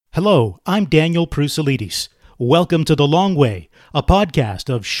Hello, I'm Daniel Prusilides. Welcome to The Long Way, a podcast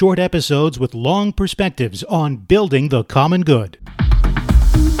of short episodes with long perspectives on building the common good.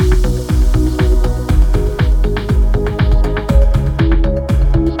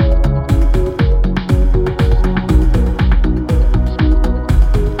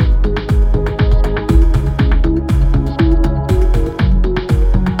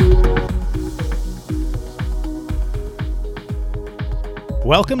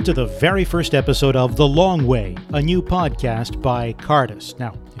 Welcome to the very first episode of The Long Way, a new podcast by Cardis.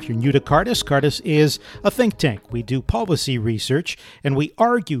 Now, if you're new to Cardis, Cardis is a think tank. We do policy research, and we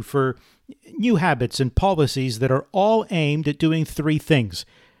argue for new habits and policies that are all aimed at doing three things: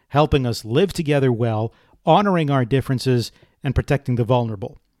 helping us live together well, honoring our differences, and protecting the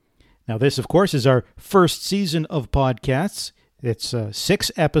vulnerable. Now, this, of course, is our first season of podcasts. It's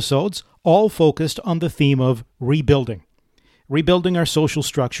 6 episodes, all focused on the theme of rebuilding. Rebuilding our social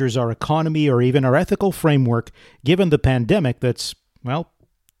structures, our economy, or even our ethical framework, given the pandemic that's,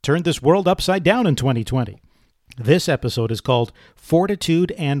 turned this world upside down in 2020. This episode is called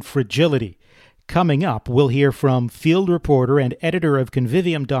Fortitude and Fragility. Coming up, we'll hear from field reporter and editor of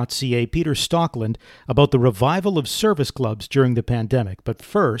Convivium.ca, Peter Stockland, about the revival of service clubs during the pandemic. But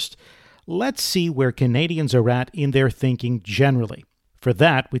first, let's see where Canadians are at in their thinking generally. For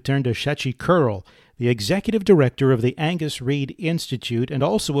that, we turn to Shachi Kurl, the executive director of the Angus Reid Institute and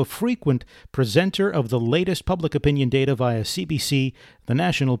also a frequent presenter of the latest public opinion data via CBC, the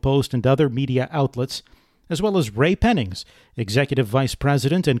National Post, and other media outlets, as well as Ray Pennings, executive vice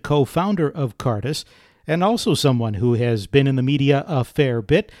president and co-founder of Cardis, and also someone who has been in the media a fair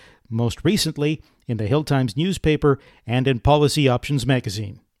bit, most recently in the Hill Times newspaper and in Policy Options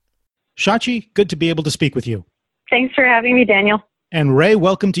magazine. Shachi, good to be able to speak with you. Thanks for having me, Daniel. And Ray,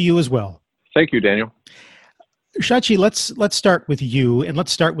 welcome to you as well. Thank you, Daniel. Shachi, let's start with you, and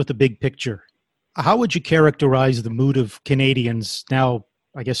let's start with the big picture. How would you characterize the mood of Canadians now,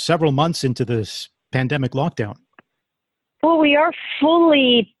 I guess, several months into this pandemic lockdown? Well, we are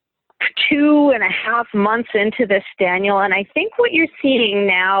fully 2.5 months into this, Daniel, and I think what you're seeing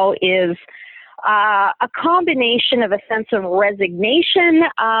now is a combination of a sense of resignation,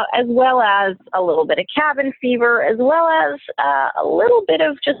 as well as a little bit of cabin fever, as well as a little bit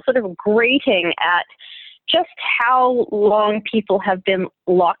of just sort of grating at just how long people have been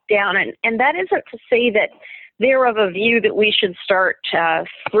locked down. And that isn't to say that they're of a view that we should start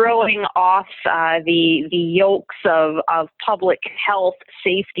throwing off the yokes of public health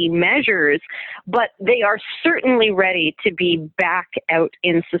safety measures, but they are certainly ready to be back out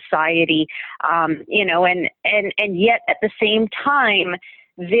in society, and yet at the same time,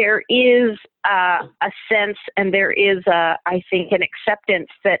 there is a sense and there is, I think, an acceptance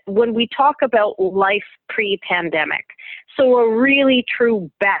that when we talk about life pre-pandemic, so a really true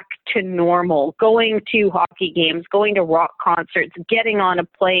back to normal, going to hockey games, going to rock concerts, getting on a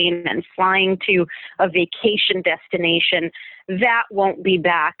plane and flying to a vacation destination, that won't be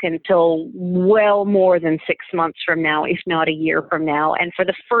back until well more than 6 months from now, if not a year from now. And for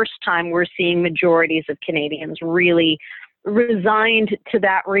the first time, we're seeing majorities of Canadians really resigned to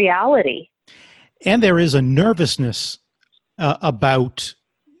that reality. And there is a nervousness about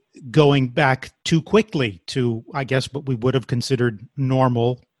going back too quickly to, I guess, what we would have considered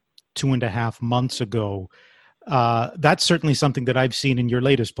normal 2.5 months ago. That's certainly something that I've seen in your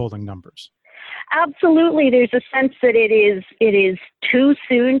latest polling numbers. Absolutely. There's a sense that it is too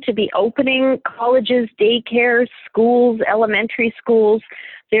soon to be opening colleges, daycares, schools, elementary schools.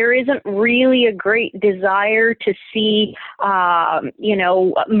 There isn't really a great desire to see,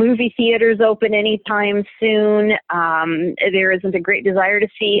 movie theaters open anytime soon. There isn't a great desire to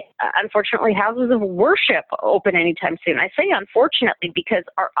see, unfortunately, houses of worship open anytime soon. I say unfortunately because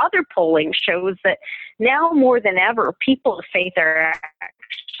our other polling shows that now more than ever, people of faith are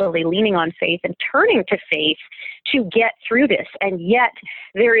actually leaning on faith and turning to faith to get through this. And yet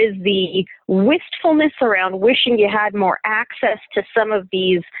there is the wistfulness around wishing you had more access to some of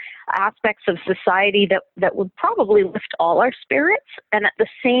these aspects of society that would probably lift all our spirits, and at the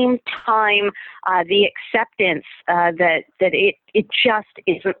same time the acceptance that it just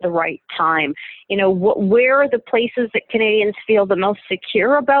isn't the right time. Where are the places that Canadians feel the most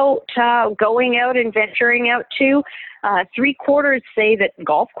secure about going out and venturing out to? 3/4 say that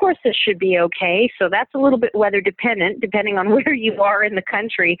golf courses should be okay, so that's a little bit weather dependent, depending on where you are in the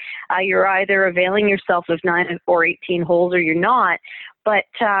country. You're either availing yourself of 9 or 18 holes or you're not. But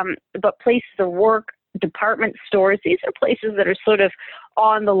places of work department stores. These are places that are sort of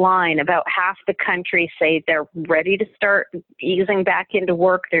on the line. About half the country say they're ready to start easing back into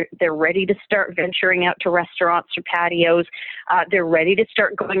work. They're ready to start venturing out to restaurants or patios. They're ready to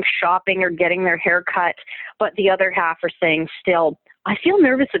start going shopping or getting their hair cut. But the other half are saying still, I feel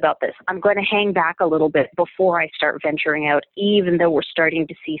nervous about this. I'm going to hang back a little bit before I start venturing out, even though we're starting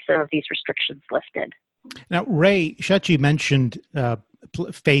to see some of these restrictions lifted. Now, Ray Shachi mentioned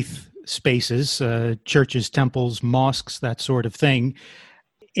faith spaces, churches, temples, mosques, that sort of thing.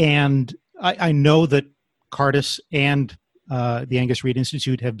 And I know that Cardis and the Angus Reid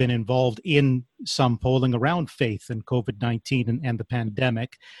Institute have been involved in some polling around faith and COVID-19 and the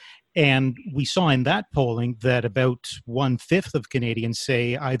pandemic. And we saw in that polling that about 1/5 of Canadians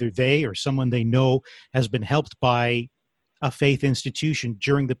say either they or someone they know has been helped by a faith institution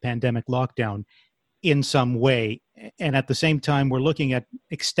during the pandemic lockdown in some way. And at the same time, we're looking at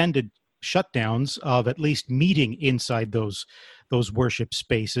extended shutdowns of at least meeting inside those worship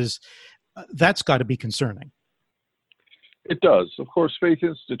spaces. That's got to be concerning. It does. Of course, faith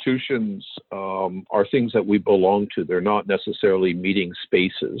institutions are things that we belong to. They're not necessarily meeting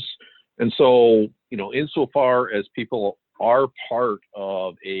spaces. And so, insofar as people are part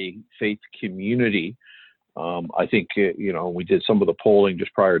of a faith community, I think, we did some of the polling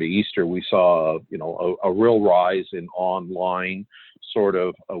just prior to Easter. We saw, a real rise in online sort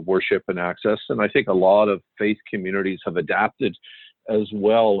of worship and access. And I think a lot of faith communities have adapted as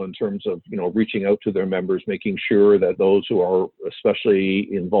well in terms of, reaching out to their members, making sure that those who are especially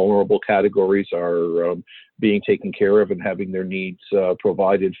in vulnerable categories are being taken care of and having their needs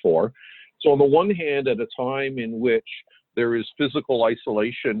provided for. So on the one hand, at a time in which there is physical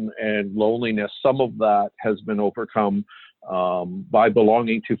isolation and loneliness, some of that has been overcome by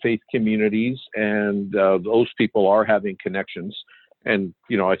belonging to faith communities, and those people are having connections. And,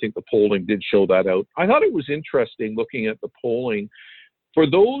 I think the polling did show that out. I thought it was interesting looking at the polling. For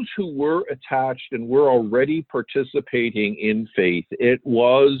those who were attached and were already participating in faith, it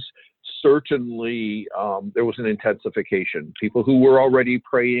was certainly, there was an intensification. People who were already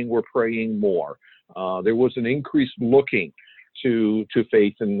praying were praying more. There was an increased looking to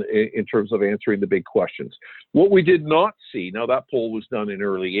faith in terms of answering the big questions. What we did not see, now that poll was done in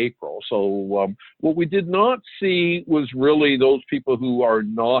early April, so what we did not see was really those people who are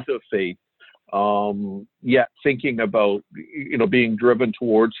not of faith yet thinking about, being driven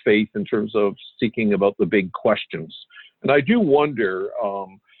towards faith in terms of seeking about the big questions. And I do wonder,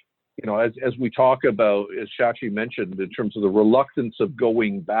 as we talk about, as Shachi mentioned, in terms of the reluctance of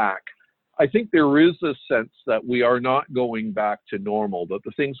going back, I think there is a sense that we are not going back to normal, that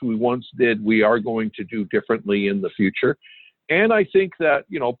the things we once did, we are going to do differently in the future. And I think that,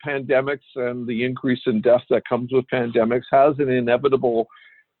 pandemics and the increase in death that comes with pandemics has an inevitable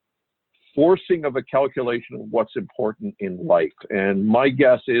forcing of a calculation of what's important in life. And my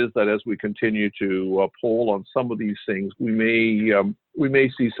guess is that as we continue to poll on some of these things, we may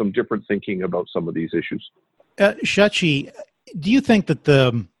see some different thinking about some of these issues. Shachi, do you think that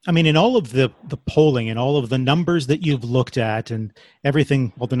in all of the polling and all of the numbers that you've looked at and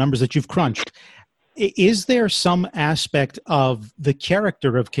everything, the numbers that you've crunched, is there some aspect of the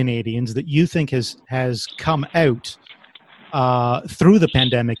character of Canadians that you think has come out through the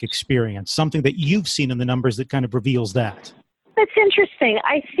pandemic experience, something that you've seen in the numbers that kind of reveals that? That's interesting.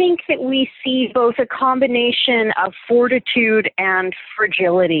 I think that we see both a combination of fortitude and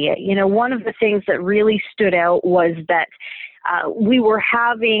fragility. One of the things that really stood out was that we were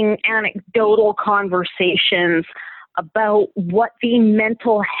having anecdotal conversations about what the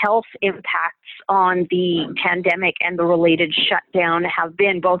mental health impacts on the pandemic and the related shutdown have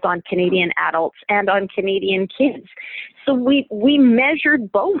been, both on Canadian adults and on Canadian kids. So we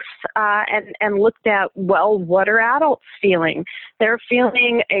measured both and looked at, what are adults feeling? They're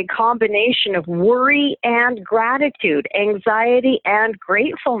feeling a combination of worry and gratitude, anxiety and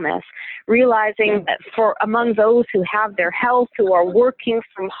gratefulness, realizing that among those who have their health, who are working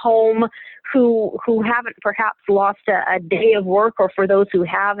from home, who haven't perhaps lost a day of work, or for those who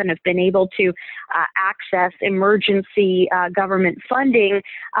have and have been able to access emergency government funding,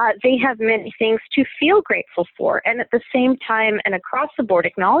 they have many things to feel grateful for. And at the same time, an across-the-board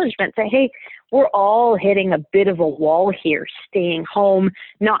acknowledgement that, hey, we're all hitting a bit of a wall here, staying home,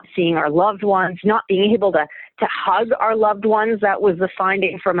 not seeing our loved ones, not being able to hug our loved ones. That was the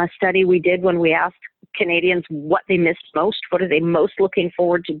finding from a study we did when we asked Canadians what they missed most. What are they most looking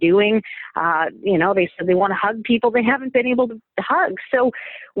forward to doing? They said they want to hug people they haven't been able to hug. So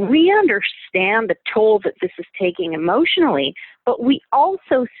we understand the toll that this is taking emotionally, but we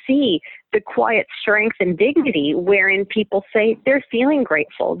also see the quiet strength and dignity wherein people say they're feeling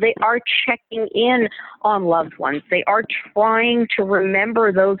grateful. They are checking in on loved ones. They are trying to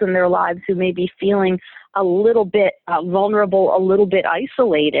remember those in their lives who may be feeling a little bit vulnerable, a little bit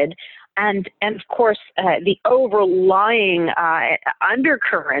isolated. And of course, the overlying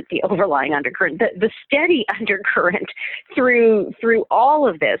undercurrent, the steady undercurrent through all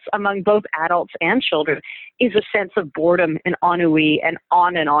of this among both adults and children is a sense of boredom and ennui and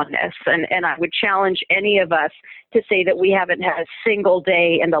on-and-onness. And I would challenge any of us to say that we haven't had a single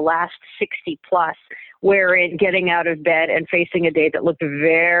day in the last 60 plus wherein getting out of bed and facing a day that looked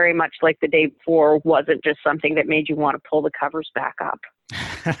very much like the day before wasn't just something that made you want to pull the covers back up.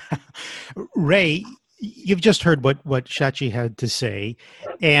 Ray, you've just heard what Shachi had to say,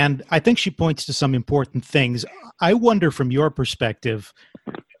 and I think she points to some important things. I wonder from your perspective,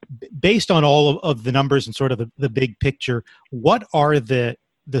 based on all of the numbers and sort of the big picture, what are the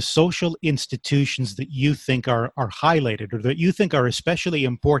social institutions that you think are highlighted or that you think are especially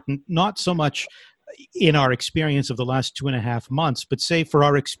important, not so much in our experience of the last 2.5 months, but say for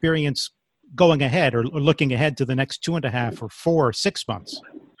our experience going ahead or looking ahead to the next 2.5 or 4 or 6 months?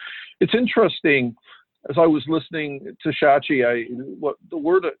 It's interesting. As I was listening to Shachi,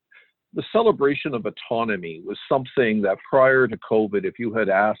 the celebration of autonomy was something that prior to COVID, if you had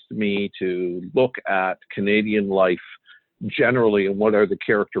asked me to look at Canadian life generally and what are the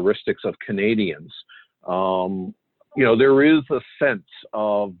characteristics of Canadians, there is a sense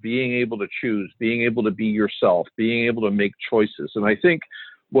of being able to choose, being able to be yourself, being able to make choices. And I think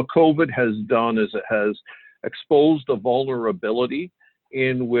what COVID has done is it has exposed a vulnerability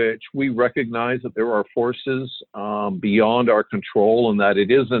in which we recognize that there are forces beyond our control and that it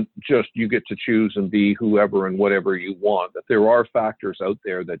isn't just you get to choose and be whoever and whatever you want, that there are factors out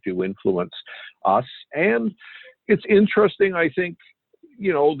there that do influence us. And it's interesting, I think,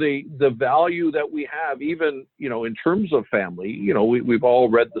 the value that we have, even, in terms of family, we've all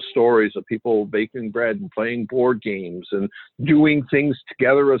read the stories of people baking bread and playing board games and doing things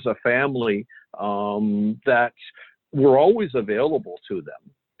together as a family that were always available to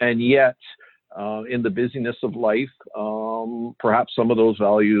them. And yet, in the busyness of life, perhaps some of those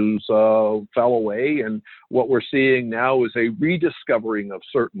values fell away. And what we're seeing now is a rediscovering of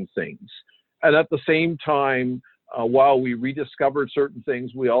certain things. And at the same time, while we rediscovered certain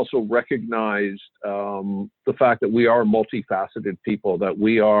things, we also recognized the fact that we are multifaceted people, that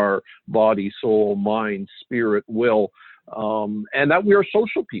we are body, soul, mind, spirit, will, and that we are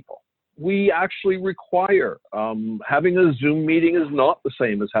social people. We actually require, having a Zoom meeting is not the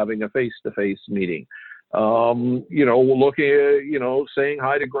same as having a face-to-face meeting. Looking at, saying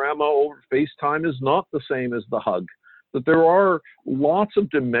hi to grandma over FaceTime is not the same as the hug. That there are lots of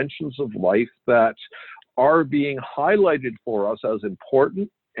dimensions of life that are being highlighted for us as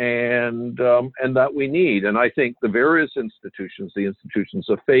important and that we need. And I think the various institutions, the institutions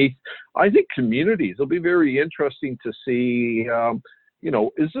of faith, I think communities, it'll be very interesting to see,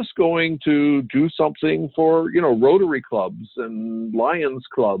 is this going to do something for, Rotary clubs and Lions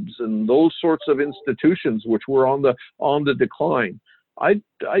clubs and those sorts of institutions which were on the decline? I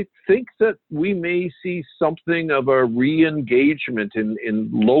think that we may see something of a re-engagement in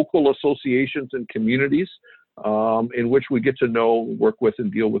local associations and communities in which we get to know, work with,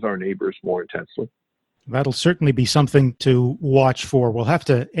 and deal with our neighbors more intensely. That'll certainly be something to watch for. We'll have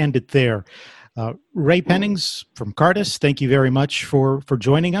to end it there. Ray Pennings from Cardis, thank you very much for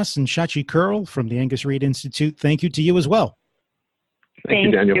joining us. And Shachi Curl from the Angus Reid Institute, thank you to you as well. Thank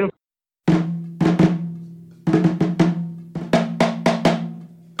you, Daniel.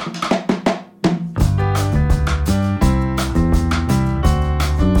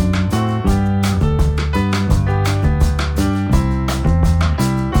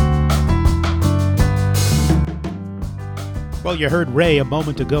 Well, you heard Ray a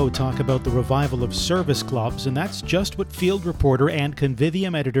moment ago talk about the revival of service clubs, and that's just what field reporter and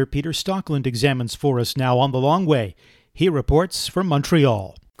Convivium editor Peter Stockland examines for us now on The Long Way. He reports from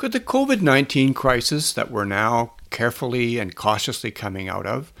Montreal. Could the COVID-19 crisis that we're now carefully and cautiously coming out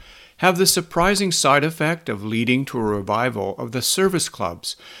of have the surprising side effect of leading to a revival of the service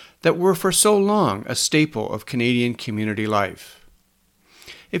clubs that were for so long a staple of Canadian community life?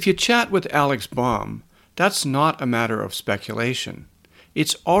 If you chat with Alex Baum, that's not a matter of speculation.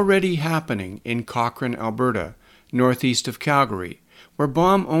 It's already happening in Cochrane, Alberta, northeast of Calgary, where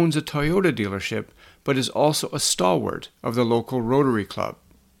Baum owns a Toyota dealership but is also a stalwart of the local Rotary Club.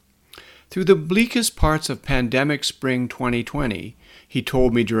 Through the bleakest parts of pandemic spring 2020, he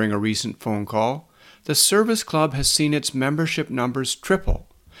told me during a recent phone call, the service club has seen its membership numbers triple,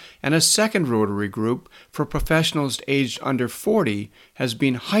 and a second Rotary group for professionals aged under 40 has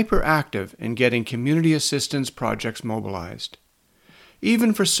been hyperactive in getting community assistance projects mobilized.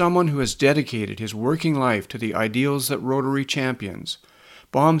 Even for someone who has dedicated his working life to the ideals that Rotary champions,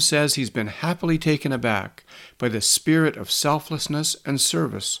 Baum says he's been happily taken aback by the spirit of selflessness and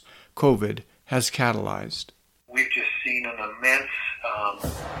service COVID has catalyzed. We've just seen an immense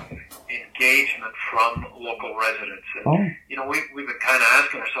engagement from local residents. And, we've been kind of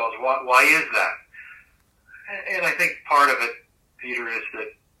asking ourselves, why is that? And I think part of it, Peter, is that,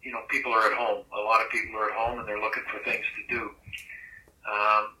 people are at home. A lot of people are at home and they're looking for things to do.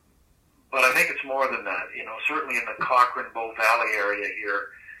 But I think it's more than that. Certainly in the Cochrane-Bow Valley area here,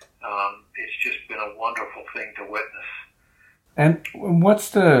 it's just been a wonderful thing to witness. And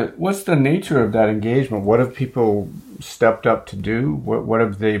what's the nature of that engagement? What have people stepped up to do? What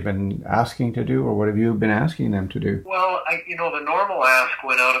have they been asking to do, or what have you been asking them to do? Well, the normal ask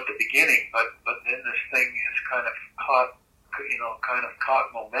went out at the beginning, but then this thing has kind of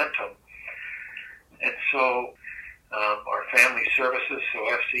caught momentum, and so our family services, so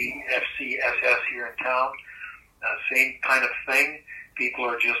FCSS here in town, same kind of thing. People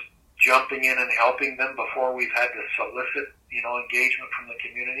are just jumping in and helping them before we've had to solicit, engagement from the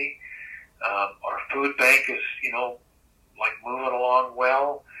community. Our food bank is, moving along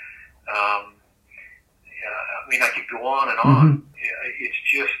well. I could go on and on. Mm-hmm. It's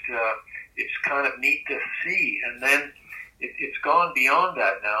just, it's kind of neat to see. And then it's gone beyond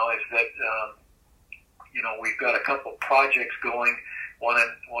that now, is that, we've got a couple projects going, one in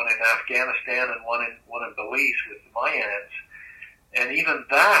Afghanistan and one in Belize with the Mayans. And even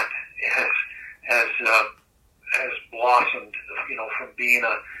that has blossomed, from being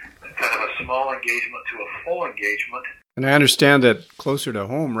a kind of a small engagement to a full engagement. And I understand that closer to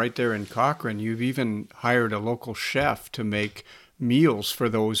home, right there in Cochrane, you've even hired a local chef to make meals for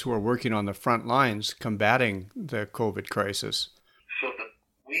those who are working on the front lines combating the COVID crisis. So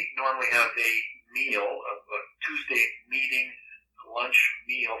we normally have a meal, a Tuesday meeting, lunch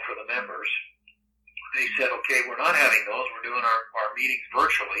meal for the members. They said, okay, we're not having those. We're doing our meetings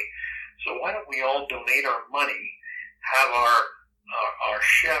virtually. So why don't we all donate our money, have our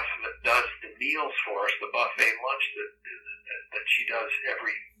chef that does the meals for us, the buffet lunch that she does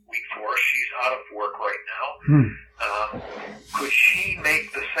every week for us. She's out of work right now. Could she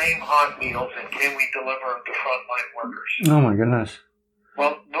make the same hot meals, and can we deliver them to frontline workers? Oh, my goodness.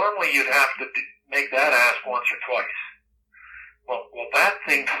 Well, normally you'd have to make that ask once or twice. Well, that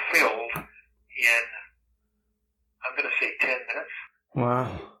thing filled in, I'm going to say 10 minutes.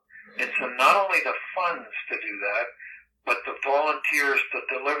 Wow. And so not only the funds to do that, but the volunteers to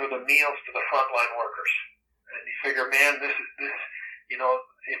deliver the meals to the frontline workers. And you figure, man, this is,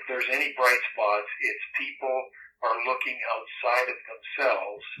 if there's any bright spots, it's people are looking outside of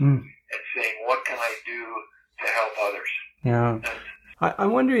themselves and saying, what can I do to help others? Yeah.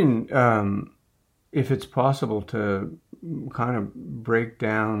 I'm wondering if it's possible to kind of break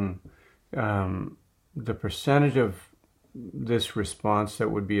down the percentage of this response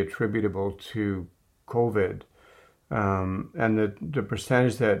that would be attributable to COVID, and the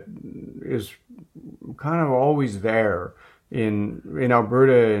percentage that is kind of always there in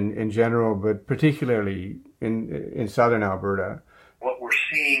Alberta in general, but particularly in southern Alberta. What we're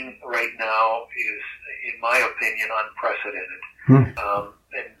seeing right now is, in my opinion, unprecedented.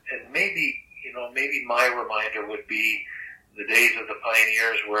 And maybe my reminder would be the days of the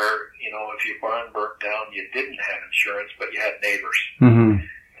pioneers where, if your barn burnt down, you didn't have insurance, but you had neighbors. Mm-hmm.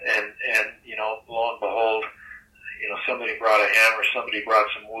 And lo and behold, somebody brought a hammer, somebody brought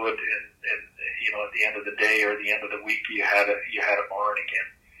some wood, and at the end of the day or the end of the week, you had a barn again.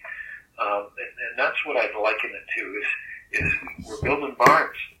 And that's what I'd liken it to, is we're building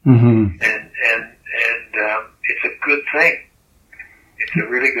barns. Mm-hmm. And it's a good thing. It's a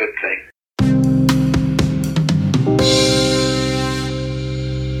really good thing.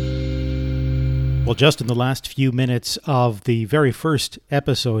 Well, just in the last few minutes of the very first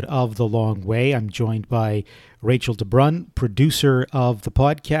episode of The Long Way, I'm joined by Rachel DeBrun, producer of the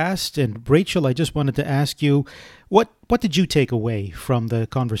podcast. And Rachel, I just wanted to ask you, what did you take away from the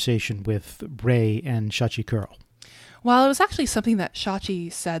conversation with Ray and Shachi Kurl? Well, it was actually something that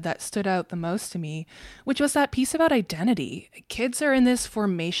Shachi said that stood out the most to me, which was that piece about identity. Kids are in this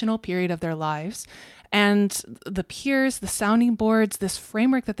formational period of their lives, And the peers, the sounding boards, this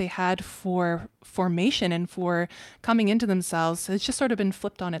framework that they had for formation and for coming into themselves has just sort of been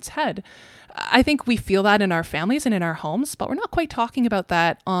flipped on its head. I think we feel that in our families and in our homes, but we're not quite talking about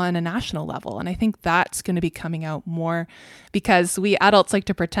that on a national level. And I think that's going to be coming out more because we adults like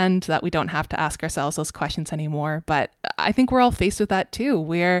to pretend that we don't have to ask ourselves those questions anymore. But I think we're all faced with that too.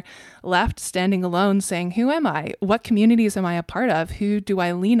 We're left standing alone saying, who am I? What communities am I a part of? Who do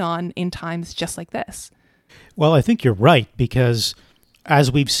I lean on in times just like this? Well, I think you're right, because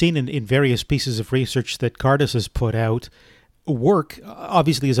as we've seen in various pieces of research that Cardis has put out, work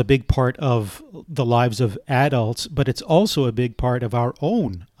obviously is a big part of the lives of adults, but it's also a big part of our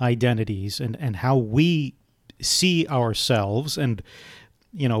own identities and how we see ourselves. And,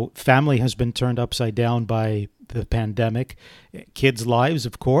 family has been turned upside down by the pandemic. Kids' lives,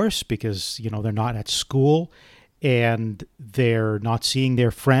 of course, because, they're not at school and they're not seeing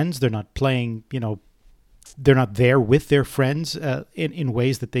their friends. They're not playing, they're not there with their friends in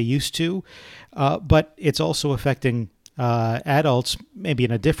ways that they used to. But it's also affecting adults, maybe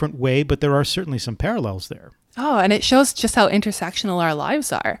in a different way, but there are certainly some parallels there. Oh, and it shows just how intersectional our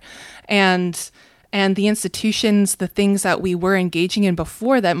lives are. And the institutions, the things that we were engaging in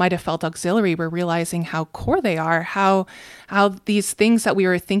before that might have felt auxiliary, we're realizing how core they are, how these things that we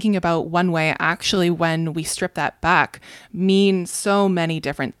were thinking about one way actually, when we strip that back, mean so many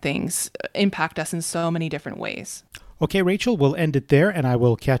different things, impact us in so many different ways. Okay, Rachel, we'll end it there, and I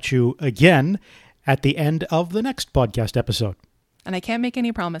will catch you again at the end of the next podcast episode. And I can't make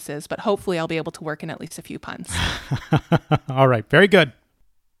any promises, but hopefully I'll be able to work in at least a few puns. All right, very good.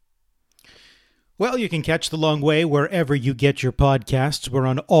 Well, you can catch The Long Way wherever you get your podcasts. We're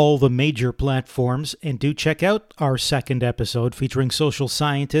on all the major platforms. And do check out our second episode featuring social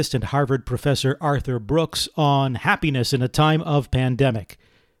scientist and Harvard professor Arthur Brooks on happiness in a time of pandemic.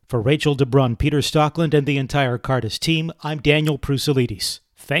 For Rachel DeBrun, Peter Stockland, and the entire Cardis team, I'm Daniel Pruselides.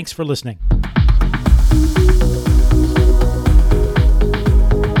 Thanks for listening.